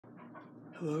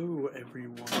Hello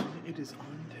everyone, it is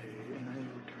Ante, and I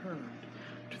returned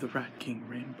to the Rat King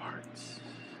Ramparts.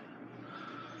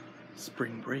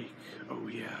 Spring break, oh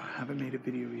yeah, haven't made a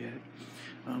video yet.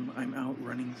 I'm out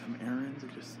running some errands. I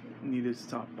just needed to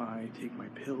stop by, take my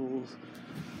pills.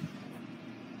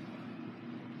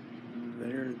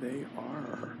 There they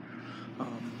are.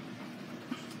 I'm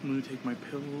gonna take my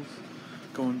pills,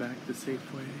 going back to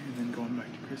Safeway, and then going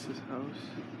back to Chris's house.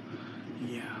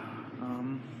 Yeah,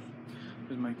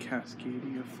 there's my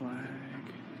Cascadia flag,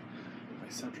 my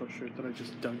Central shirt that I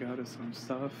just dug out of some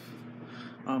stuff.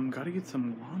 Gotta get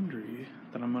some laundry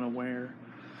that I'm gonna wear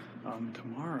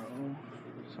tomorrow.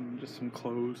 Just some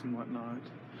clothes and whatnot.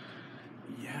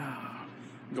 Yeah,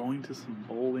 going to some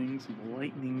bowling, some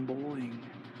lightning bowling.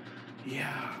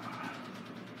 Yeah.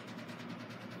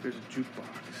 There's a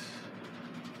jukebox.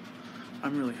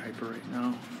 I'm really hyper right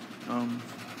now.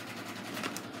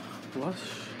 Lush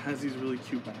has these really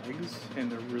cute bags,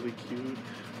 and they're really cute.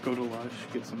 Go to Lush,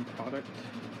 get some product.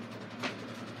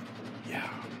 Yeah.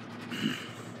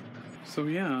 So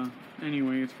yeah,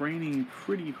 anyway, it's raining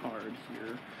pretty hard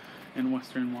here in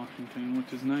Western Washington,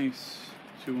 which is nice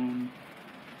to,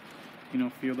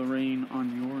 feel the rain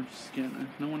on your skin.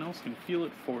 No one else can feel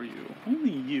it for you.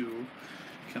 Only you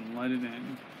can let it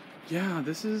in. Yeah,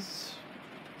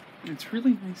 it's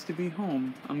really nice to be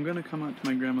home. I'm gonna come out to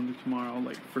my grandmother tomorrow,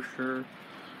 like, for sure.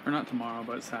 Or not tomorrow,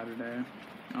 but Saturday.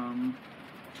 And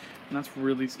that's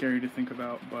really scary to think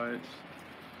about, but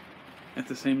at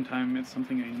the same time, it's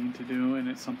something I need to do, and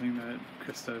it's something that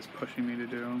Krista is pushing me to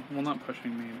do. Well, not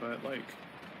pushing me, but, like,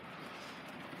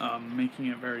 making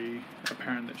it very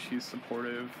apparent that she's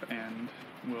supportive and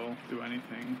will do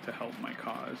anything to help my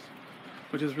cause,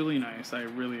 which is really nice. I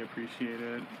really appreciate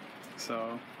it.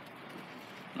 So,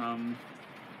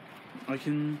 I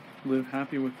can live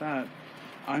happy with that.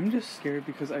 I'm just scared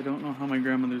because I don't know how my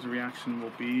grandmother's reaction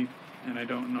will be, and I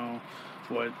don't know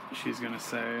what she's gonna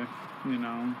say, and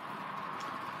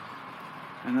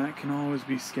that can always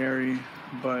be scary,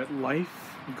 but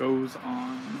life goes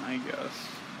on, I guess.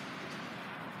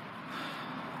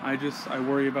 I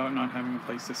worry about not having a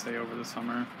place to stay over the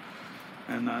summer,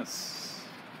 and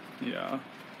yeah.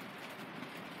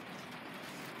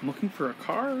 I'm looking for a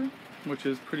car, which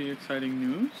is pretty exciting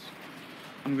news.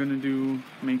 I'm gonna do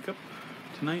makeup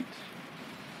tonight,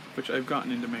 which I've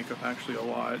gotten into makeup actually a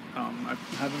lot. I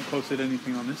haven't posted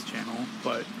anything on this channel,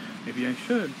 but maybe I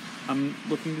should. I'm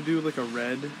looking to do like a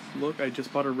red look. I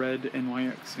just bought a red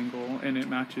NYX single, and it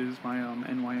matches my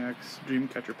NYX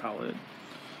Dreamcatcher palette,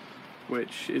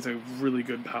 which is a really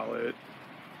good palette.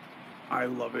 I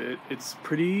love it. It's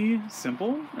pretty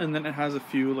simple, and then it has a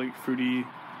few like fruity,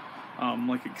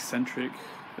 like eccentric,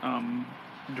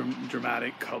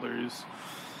 dramatic colors.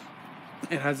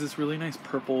 It has this really nice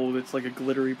purple that's like a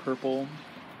glittery purple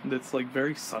that's like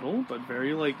very subtle, but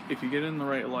very, like, if you get in the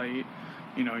right light,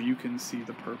 you can see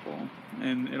the purple.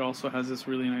 And it also has this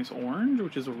really nice orange,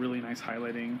 which is a really nice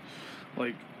highlighting,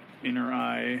 like, inner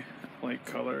eye like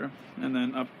color, and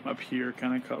then up here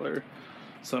kind of color.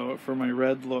 So for my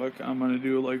red look, I'm gonna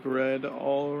do like red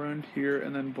all around here,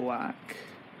 and then black,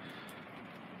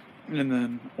 and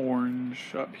then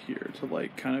orange up here to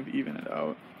like kind of even it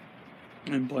out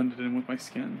and blend it in with my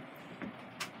skin.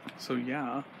 So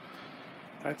yeah,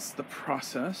 that's the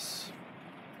process.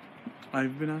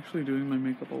 I've been actually doing my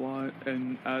makeup a lot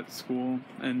and at school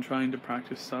and trying to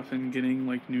practice stuff and getting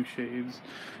like new shades,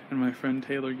 and my friend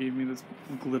Taylor gave me this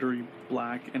glittery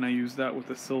black, and I use that with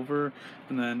a silver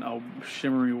and then a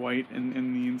shimmery white in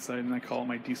the inside, and I call it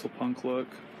my diesel punk look.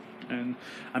 And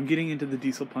I'm getting into the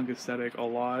diesel punk aesthetic a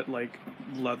lot, like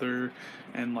leather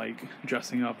and like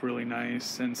dressing up really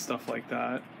nice and stuff like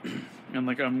that. And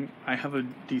like I have a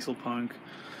diesel punk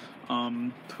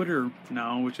Twitter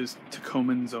now, which is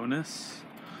Tacoman Zonus,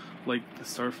 like the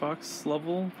Star Fox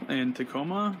level and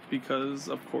Tacoma, because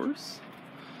of course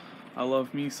I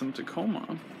love me some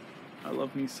Tacoma. I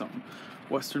love me some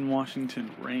Western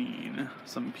Washington rain,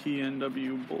 some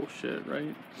PNW bullshit,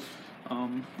 right?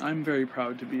 I'm very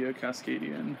proud to be a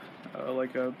Cascadian,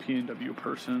 like a PNW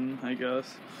person, I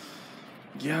guess.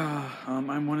 Yeah,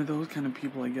 I'm one of those kind of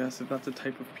people, I guess, if that's a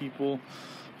type of people.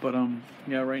 But,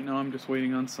 yeah, right now I'm just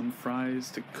waiting on some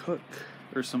fries to cook,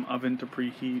 or some oven to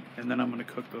preheat, and then I'm gonna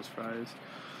cook those fries.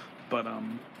 But,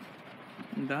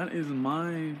 that is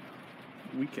my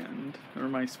weekend, or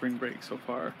my spring break so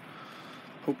far.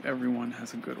 Hope everyone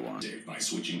has a good one. By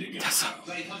switching to Tessa.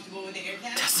 Very comfortable with the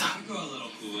AirTag? Tessa. Go a little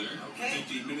cooler. Okay.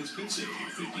 15 minutes could save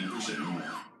you 15% more.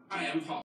 I am Paul.